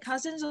because my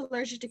cousin's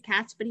allergic to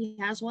cats, but he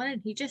has one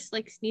and he just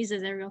like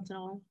sneezes every once in a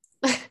while.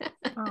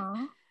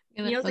 Aw.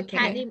 You know the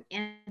cat Okay. named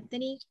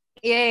Anthony?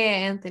 Yeah,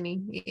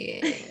 Anthony.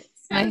 Yeah.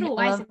 I don't know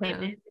why I it's love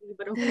named him. Anthony,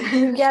 but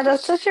okay. Yeah,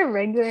 that's such a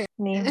regular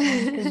name,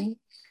 Anthony.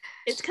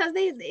 It's because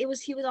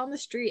he was on the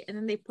street and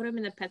then they put him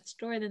in the pet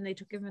store and then they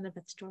took him from the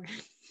pet store.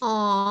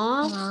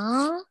 Aw,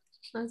 Aw.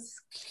 that's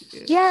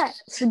cute. Yeah,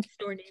 so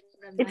Store name.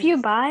 if you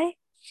buy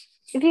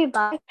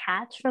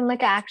cats from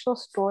like an actual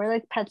store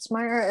like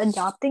PetSmart or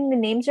adopting, the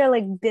names are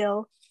like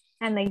Bill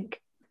and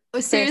like Oh,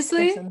 Frisk or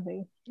seriously?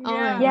 something. Oh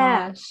my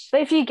Yeah. gosh.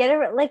 But if you get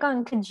it like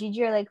on Kijiji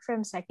or like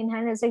from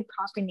secondhand, it's like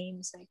proper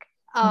names like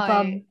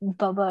Oh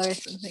Bubba or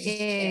something.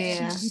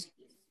 yeah.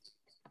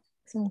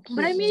 Some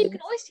But I cute mean, you name.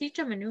 can always teach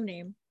them a new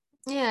name.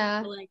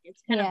 Yeah. But, like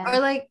it's kind of Yeah. hard. Or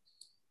like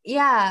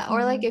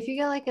or like Mhm. if you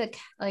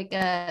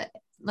get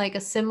like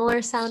a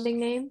similar sounding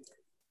name,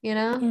 you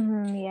know?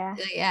 Yeah.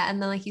 Yeah,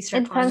 and then like you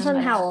start It depends calling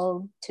on them by how that.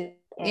 old too.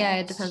 Yeah,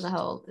 it depends on how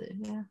old.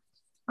 Yeah.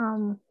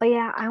 But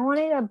yeah, I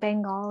wanted a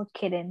Bengal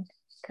kitten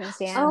because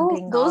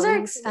Oh, those are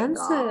Bengali.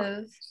 Bengal.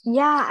 expensive.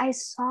 Yeah, I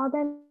saw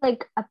them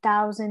like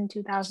 $1,000,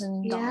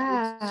 $2,000.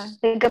 Yeah.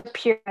 Like a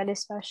pure red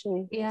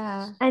especially.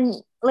 Yeah. And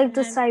like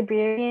the Mhm.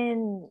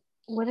 Siberian,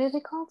 what are they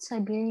called?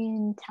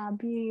 Siberian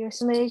tabby or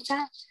something like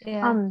that.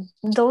 Yeah.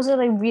 Those are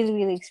like really,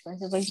 really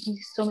expensive. Like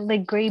so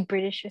like gray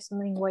British or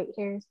something, white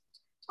hairs.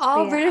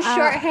 Oh, Yeah, British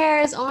short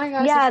hairs. Oh my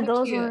gosh. Yeah, they're so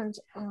those cute. ones.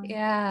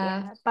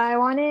 Yeah. But I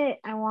wanted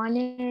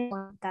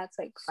one that's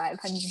like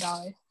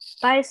 $500.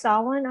 But I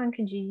saw one on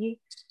Kijiji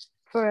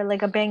for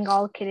like a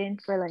Bengal kitten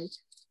for like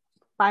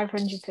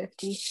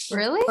 550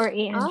 Really? or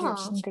 800 Oh.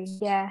 something.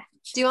 Yeah.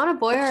 Do you want a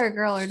boy or a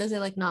girl, or does it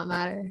like not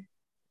matter?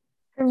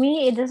 For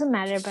me, it doesn't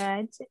matter,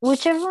 but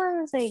whichever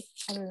one's like,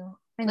 I don't know.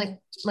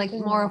 Like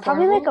doesn't more matter.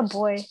 Probably like a affordable?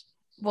 boy.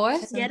 Boy?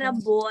 Get a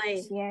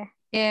boy. Yeah.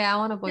 Yeah, I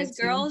want a boy Because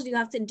too. girls, you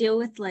have to deal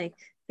with like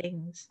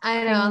things.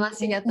 I know,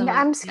 unless you get them.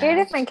 I'm scared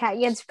if my cat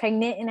gets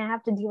pregnant and I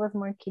have to deal with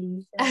more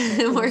kitties.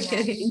 More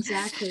kitties.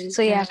 Exactly.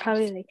 So yeah,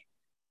 probably like.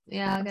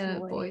 Yeah, I'll get a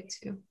boy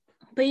too.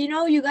 But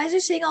you guys are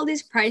saying all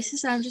these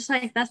prices, and I'm just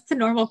like, that's the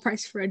normal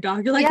price for a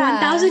dog. You're like,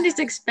 Yeah. 1,000 is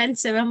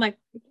expensive. I'm like,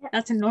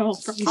 that's a normal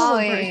price. Oh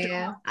for yeah, a dog.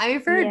 yeah. I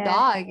mean, for a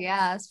dog,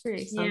 yeah, it's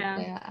pretty expensive.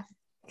 Yeah.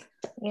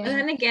 Yeah. And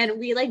then again,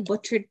 we like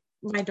butchered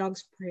my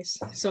dog's price.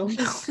 So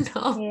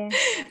No,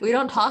 we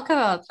don't talk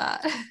about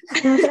that.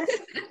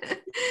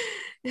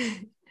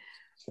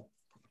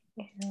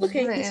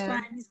 okay, he's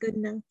fine. He's good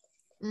now.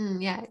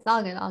 Yeah, it's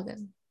all good, all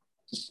good.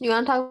 You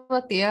want to talk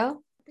about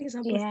Theo? Things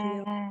up with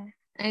Theo.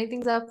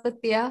 Anything's up with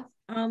Theo?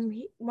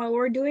 While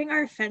we're doing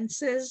our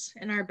fences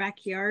in our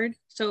backyard,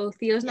 so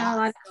Theo's not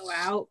allowed to go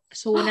out.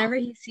 So whenever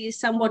he sees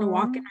someone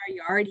walk in our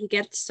yard, he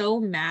gets so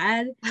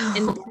mad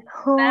and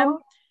them.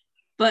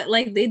 But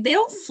like they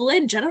don't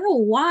flinch. I don't know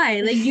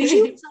why. Like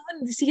usually when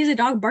someone sees a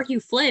dog bark, you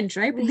flinch,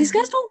 right? But these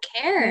guys don't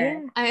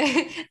care.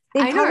 They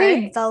I know, probably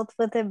right? dealt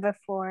with it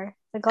before,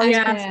 like all these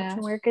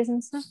construction workers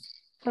and stuff.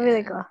 Probably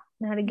like, oh,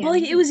 not again. Well,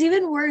 it was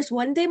even worse.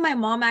 One day, my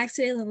mom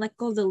accidentally let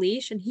go of the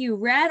leash, and he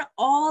ran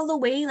all the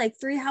way, like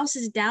 3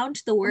 houses down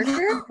to the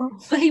worker.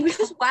 But he was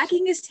just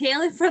wagging his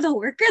tail in front of the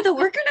worker. The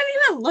worker didn't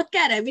even look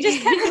at him. He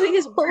just kept doing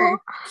his work.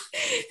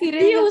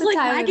 He was like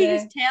wagging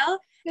his tail,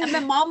 and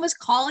my mom was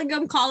calling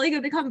him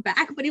to come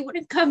back, but he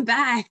wouldn't come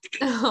back.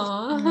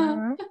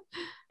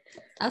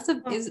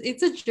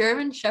 It's a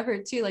German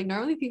Shepherd too. Like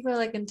normally people are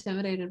like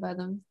intimidated by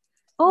them.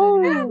 I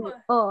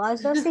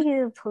was gonna say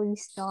he's a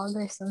police dog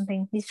or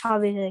something. He's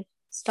probably like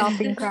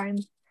stopping crime.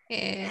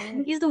 Yeah.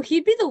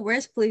 He'd be the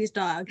worst police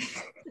dog.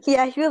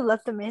 Yeah, he would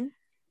let them in.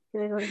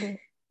 Like, okay.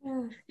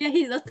 Yeah,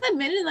 he let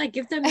them in and like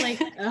give them like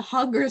a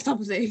hug or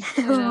something.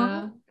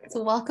 Yeah. It's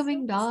a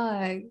welcoming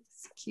dog.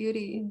 It's a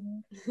cutie.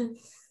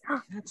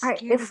 All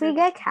right, if we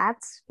get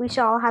cats, we should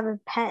all have a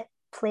pet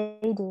play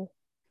day.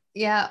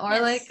 Yeah, or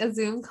like a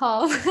Zoom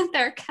call with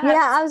their cat.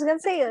 Yeah, I was gonna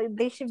say like,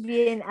 they should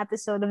be an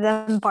episode of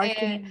them barking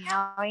and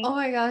meowing. Oh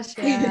my gosh,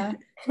 yeah.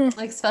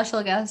 Like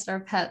special guests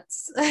or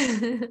pets.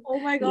 Oh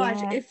my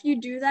gosh, if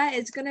you do that,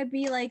 it's gonna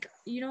be like,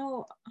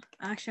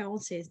 actually I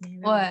won't say his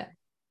name. What?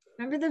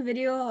 Remember the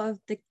video of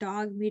the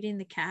dog meeting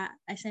the cat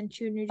I sent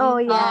you, Nujie? Oh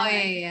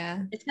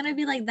yeah. It's gonna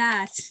be like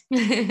that.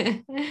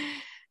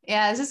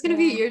 Yeah, it's just gonna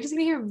be, you're just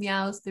gonna hear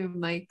meows through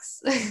mics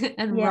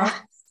and rubs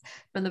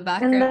from the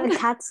background. And the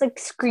cat's like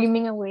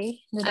screaming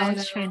away. The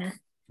dog's trying to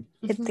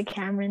hit the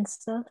camera and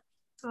stuff.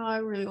 Oh, I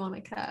really want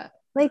a cat.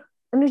 Like,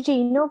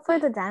 Anuji, for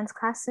the dance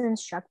class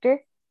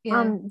instructor,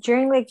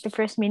 during like the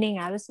first meeting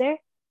I was there,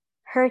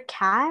 her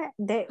cat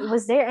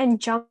was there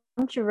and jumped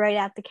right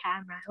at the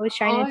camera. It was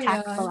trying to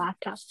attack the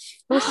laptop.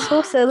 It was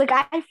so silly.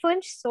 Like I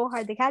flinched so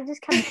hard. The cat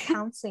just kept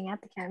pouncing at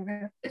the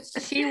camera. What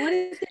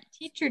did the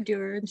teacher do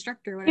or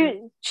instructor?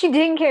 Whatever? She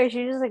didn't care.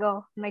 She was just like,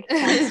 "Oh, my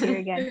cat's here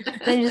again."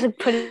 Then just like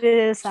put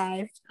it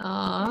aside.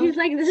 He's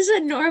like, "This is a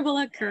normal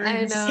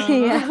occurrence." I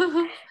know.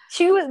 Yeah.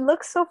 She would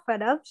look so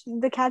fed up.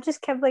 The cat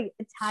just kept like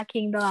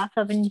attacking the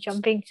laptop and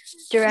jumping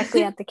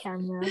directly at the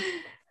camera.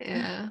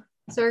 Yeah.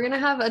 So we're gonna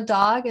have a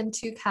dog and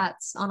 2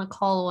 cats on a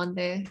call one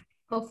day.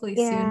 Hopefully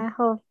soon. Yeah,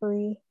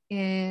 hopefully.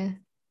 Yeah.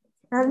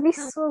 That'd be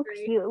so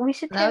cute. We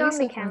should turn on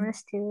the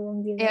cameras too.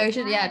 And be we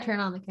should turn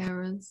on the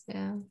cameras.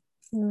 Yeah.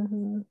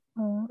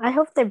 I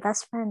hope they're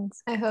best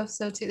friends. I hope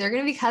so too. They're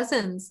gonna be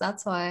cousins.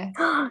 That's why.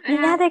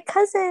 Yeah, they're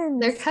cousins.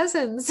 They're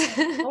cousins.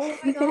 Oh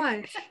my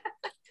gosh.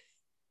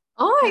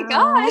 Oh my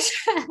gosh.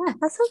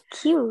 That's so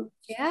cute.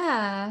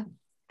 Yeah.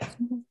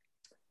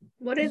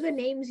 What are the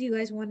names you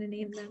guys want to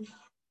name them?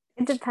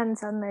 It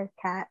depends on their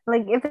cat.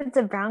 Like if it's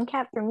a brown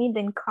cat for me,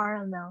 then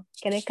caramel.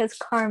 Get it? Because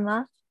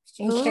karma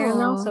and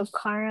caramel, so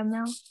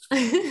caramel.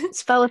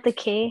 Spell with the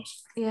K.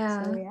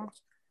 Yeah. So, yeah.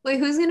 Wait,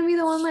 who's gonna be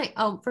the one like?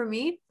 Oh, for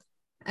me,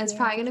 it's Yeah.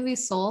 probably gonna be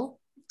Soul.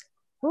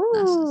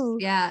 That's just, Ooh.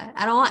 yeah.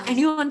 I don't want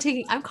anyone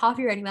taking. I'm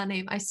copywriting that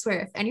name. I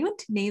swear. If anyone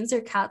names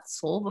their cat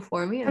Soul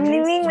before me, I'm gonna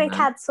naming sue my them.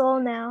 cat Soul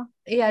now.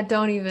 Yeah,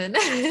 don't even.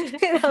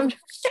 I'm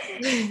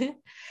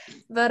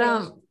But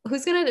Yeah.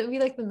 who's gonna be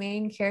like the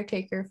main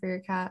caretaker for your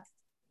cat?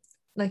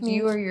 Like Me.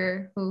 you or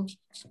your who?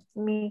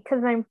 Me,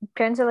 because my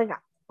parents are like,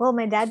 well,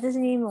 my dad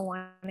doesn't even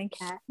want a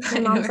cat. My I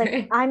know, mom's like,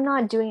 right? I'm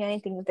not doing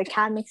anything. If the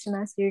cat makes a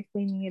mess, you're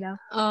cleaning it up.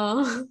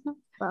 Oh,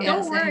 Well, yeah,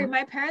 Don't worry, same.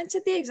 my parents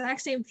did the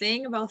exact same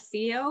thing about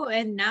Theo,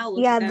 and now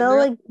look yeah, at them. they'll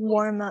They're like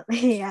warm up.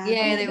 Yeah.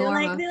 Yeah, they they're warm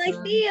like up they're to like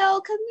them. Theo,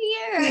 come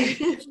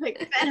here, like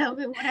fed him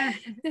and whatever.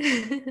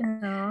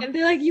 Aw. And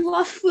they're like, you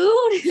want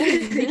food?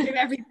 They give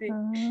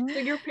everything. Aw. So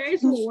your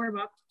parents will warm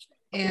up.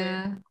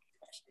 Yeah.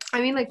 I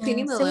mean, like Yeah,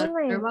 cleaning the same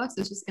with litter my- box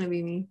is just gonna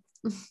be me.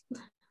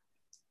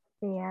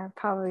 Yeah,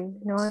 probably.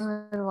 No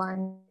one would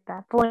want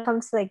that. But when it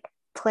comes to like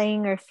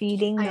playing or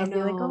feeding, I they'll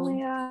be like, oh know. my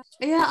gosh.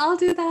 Yeah, I'll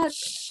do that.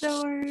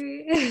 Don't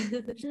worry.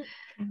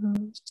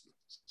 Mhm.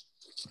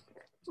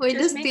 Wait,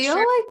 Just does make Theo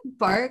sure- like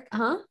bark?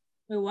 Huh?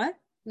 Wait, what?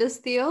 Does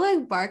Theo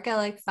like bark at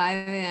like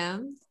 5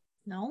 a.m.?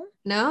 No,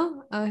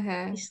 No?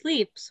 Okay. he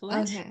sleeps.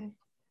 What? Okay.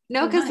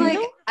 No, Why because not?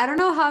 like I don't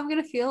know how I'm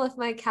gonna feel if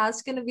my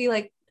cat's gonna be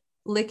like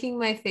licking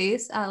my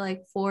face at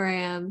like 4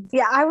 a.m.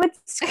 Yeah, I would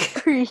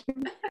scream.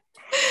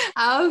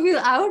 I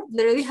would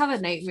literally have a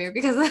nightmare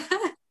because of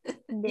that.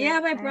 Yeah,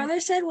 my brother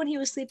said when he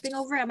was sleeping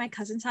over at my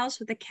cousin's house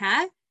with the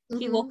cat,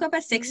 he Mhm. woke up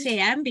at 6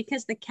 a.m.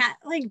 because the cat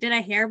like did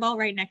a hairball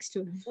right next to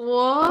him. What?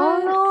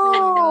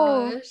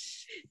 Oh, no.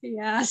 Gosh.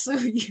 Yeah, so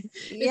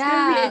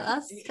Yeah,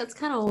 that's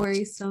kind of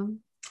worrisome.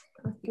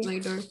 I'll keep Yeah. my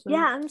door closed.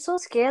 Yeah, I'm so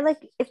scared.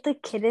 Like, if the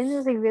kitten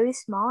is like really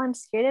small, I'm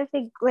scared if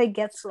it like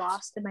gets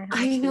lost in my house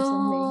I or something.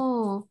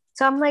 know.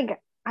 So I'm like,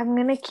 I'm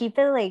gonna keep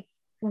it like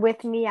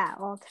with me at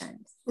all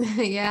times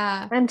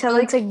Yeah. until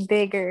Like, it's like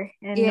bigger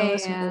and Yeah,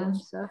 noticeable yeah. and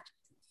stuff.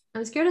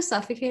 I'm scared of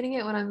suffocating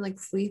it when I'm like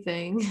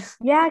sleeping.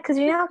 Yeah, because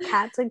you know how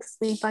cats like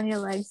sleep on your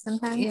legs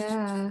sometimes.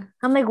 Yeah,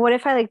 I'm like, what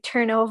if I like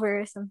turn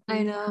over or something?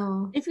 I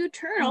know. if you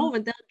turn over,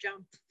 they'll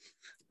jump.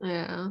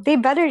 Yeah. They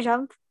better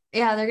jump.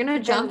 Yeah, they're gonna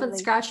They jump better, and like-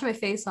 scratch my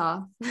face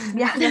off.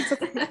 Yeah, that's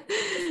what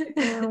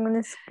Yeah, I'm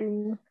gonna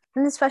scream.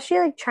 And especially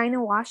like trying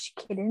to wash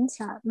kittens,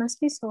 that must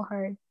be so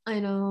hard. I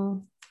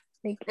know.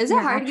 Like, Is it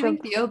your hard actual-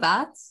 giving Theo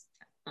baths?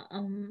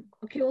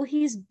 Okay, well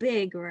he's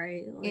big,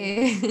 right? Like,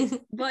 Yeah.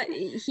 but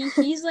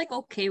he's like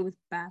okay with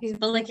bats, He's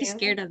but like he's okay with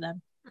scared of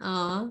them.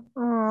 Aw.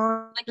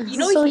 Aw. Like you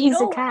know, So you he's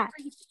a know, cat.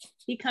 whenever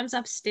he comes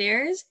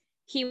upstairs,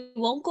 he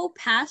won't go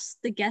past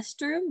the guest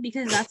room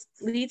because that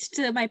leads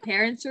to my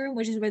parents' room,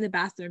 which is where the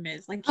bathroom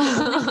is. Like he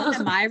only comes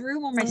in my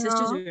room or my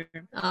sister's Aw.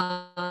 room.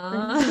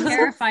 Aw. He's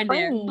terrified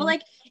there. funny. But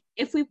like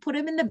if we put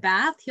him in the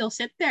bath, he'll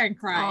sit there and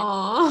cry.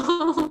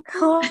 Aw.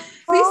 Oh.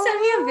 Please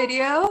send me a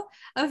video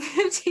of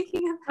him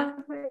taking a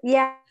bath.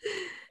 Yeah.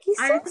 He's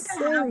so I think I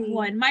have silly.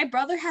 one. My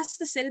brother has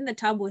to sit in the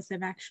tub with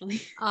him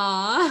actually.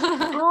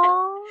 Aw.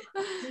 Oh.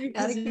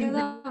 Gotta give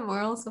them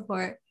moral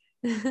support.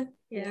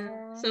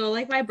 Yeah. So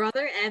like my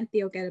brother and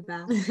Theo get a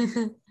bath.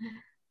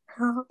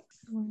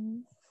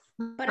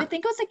 But I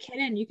think with a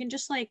kitten, you can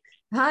just like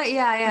Huh?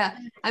 Yeah, yeah.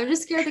 I'm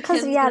just scared the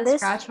Because, kids yeah, gonna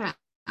this- scratch my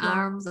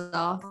arms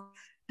off.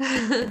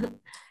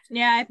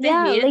 yeah, if they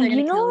Yeah, hate it, like they're you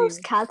gonna know kill those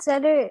you. cats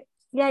that are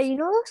you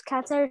know those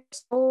cats that are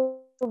so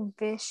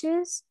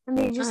vicious and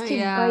they just keep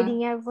Yeah.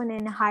 biting everyone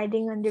and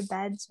hiding under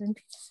beds and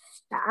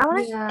I want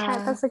a cat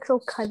Yeah. that's like so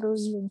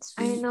cuddly and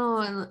I sweet. know.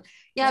 And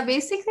yeah,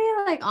 basically,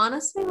 like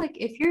honestly, like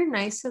if you're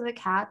nice to the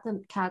cat,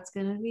 the cat's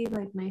gonna be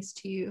like nice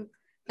to you.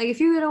 Like if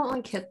you don't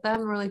like hit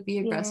them or like be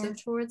aggressive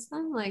towards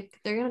them, like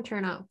they're gonna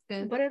turn out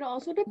good. But it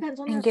also depends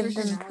on And their give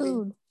them personality.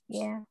 food.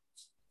 Yeah.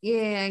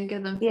 Yeah, and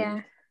give them food.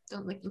 Yeah.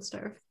 Don't make them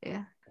starve.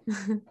 Yeah.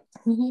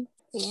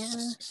 Yeah.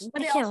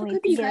 But I it can't also wait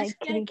could to be get a nice to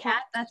get a kitty cat.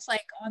 cat that's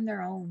like on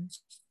their own.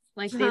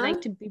 Like they Huh?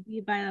 like to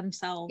be by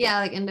themselves. Yeah,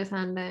 like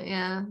independent.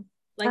 Yeah.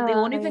 Like they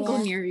won't Oh, even go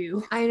yeah. near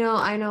you. I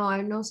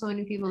know so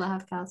many people that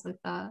have cats like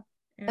that.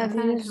 I That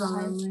find it is kind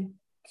of wild.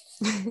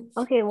 lonely.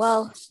 Okay,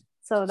 well,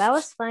 so that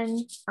was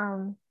fun.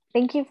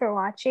 Thank you for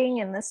watching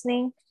and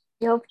listening.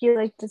 We hope you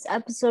liked this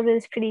episode. It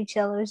was pretty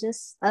chill. It was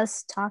just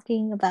us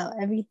talking about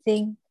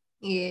everything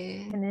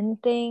Yeah. and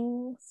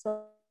anything.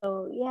 So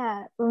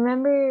yeah,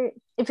 remember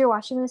if you're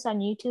watching this on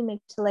YouTube,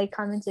 make sure to like,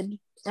 comment,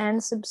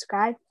 and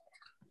subscribe.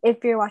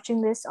 If you're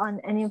watching this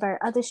on any of our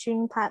other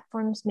streaming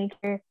platforms, make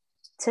sure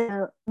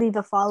to leave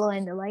a follow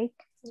and a like.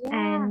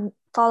 And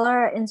follow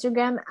our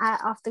Instagram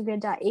at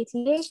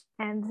offthegrid.ata.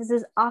 And this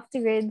is Off the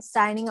Grid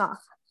signing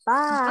off.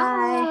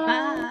 Bye.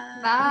 Bye.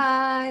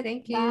 Bye.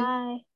 Thank you. Bye.